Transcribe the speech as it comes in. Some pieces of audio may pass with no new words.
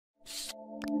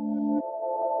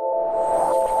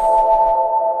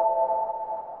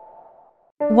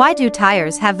Why do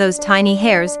tires have those tiny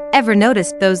hairs? Ever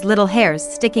noticed those little hairs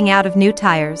sticking out of new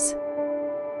tires?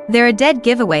 They're a dead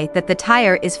giveaway that the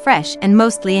tire is fresh and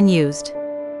mostly unused.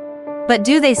 But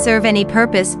do they serve any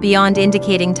purpose beyond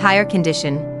indicating tire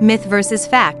condition? Myth versus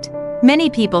fact. Many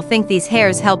people think these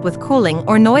hairs help with cooling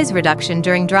or noise reduction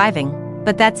during driving,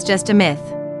 but that's just a myth.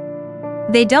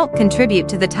 They don't contribute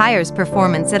to the tire's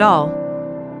performance at all.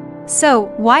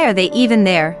 So, why are they even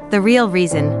there? The real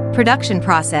reason: production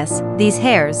process. These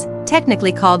hairs,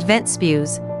 technically called vent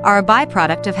spews, are a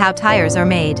byproduct of how tires are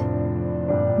made.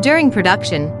 During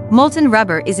production, molten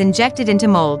rubber is injected into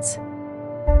molds.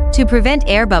 To prevent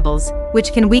air bubbles,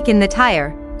 which can weaken the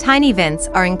tire, tiny vents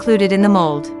are included in the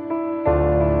mold.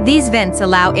 These vents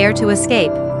allow air to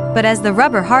escape, but as the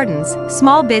rubber hardens,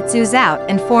 small bits ooze out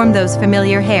and form those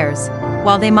familiar hairs.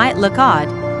 While they might look odd,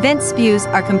 vent spews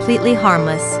are completely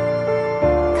harmless.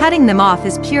 Cutting them off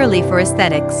is purely for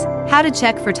aesthetics. How to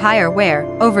check for tire wear?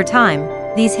 Over time,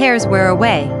 these hairs wear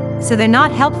away, so they're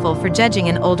not helpful for judging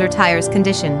an older tire's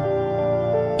condition.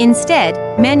 Instead,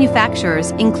 manufacturers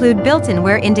include built-in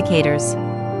wear indicators.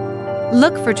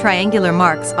 Look for triangular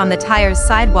marks on the tire's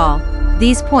sidewall.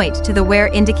 These point to the wear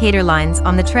indicator lines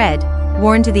on the tread,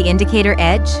 worn to the indicator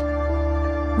edge.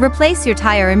 Replace your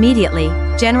tire immediately.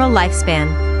 General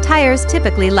lifespan. Tires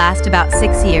typically last about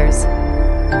 6 years.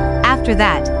 After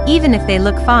that, even if they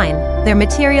look fine, their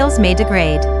materials may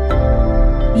degrade.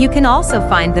 You can also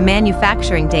find the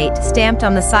manufacturing date stamped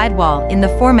on the sidewall in the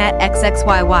format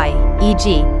XXYY,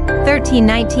 e.g.,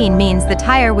 1319 means the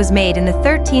tire was made in the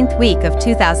 13th week of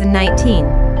 2019.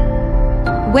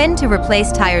 When to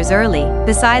replace tires early?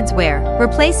 Besides wear,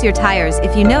 replace your tires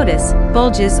if you notice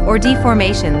bulges or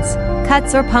deformations,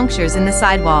 cuts or punctures in the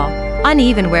sidewall,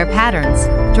 uneven wear patterns.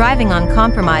 Driving on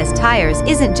compromised tires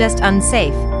isn't just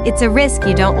unsafe, it's a risk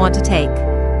you don't want to take.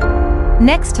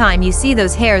 Next time you see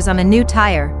those hairs on a new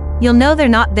tire, you'll know they're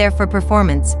not there for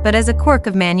performance but as a quirk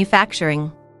of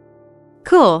manufacturing.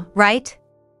 Cool, right?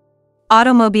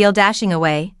 Automobile dashing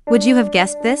away, would you have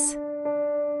guessed this?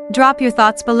 Drop your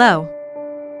thoughts below.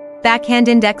 Backhand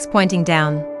index pointing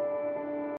down.